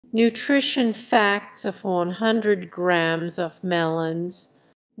Nutrition facts of 100 grams of melons.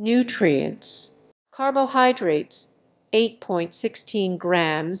 Nutrients. Carbohydrates, 8.16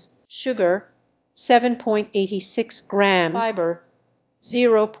 grams. Sugar, 7.86 grams. Fiber,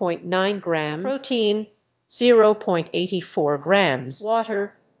 0.9 grams. Protein, 0.84 grams.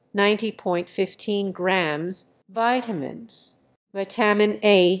 Water, 90.15 grams. Vitamins. Vitamin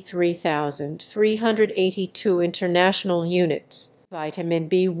A, 3,382 international units. Vitamin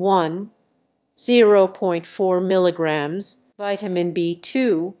B1, 0.4 milligrams. Vitamin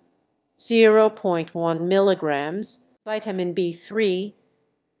B2, 0.1 milligrams. Vitamin B3,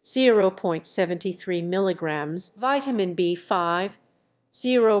 0.73 milligrams. Vitamin B5,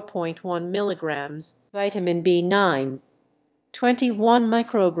 0.1 milligrams. Vitamin B9, 21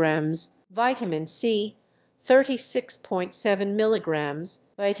 micrograms. Vitamin C, 36.7 milligrams.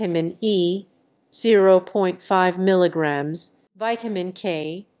 Vitamin E, 0.5 milligrams. Vitamin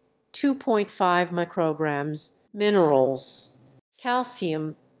K, 2.5 micrograms. Minerals.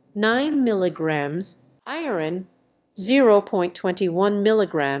 Calcium, 9 milligrams. Iron, 0.21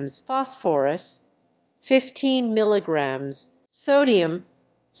 milligrams. Phosphorus, 15 milligrams. Sodium,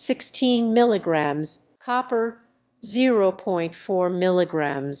 16 milligrams. Copper, 0.4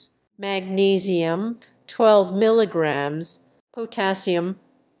 milligrams. Magnesium, 12 milligrams. Potassium,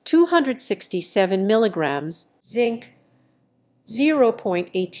 267 milligrams. Zinc,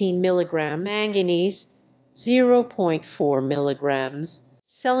 0.18 milligrams. Manganese, 0.4 milligrams.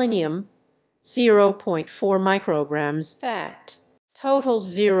 Selenium, 0.4 micrograms. Fat, total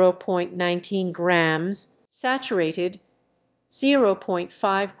 0.19 grams. Saturated,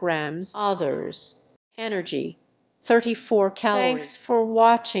 0.5 grams. Others. Energy, 34 calories. Thanks for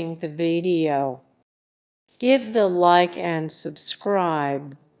watching the video. Give the like and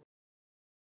subscribe.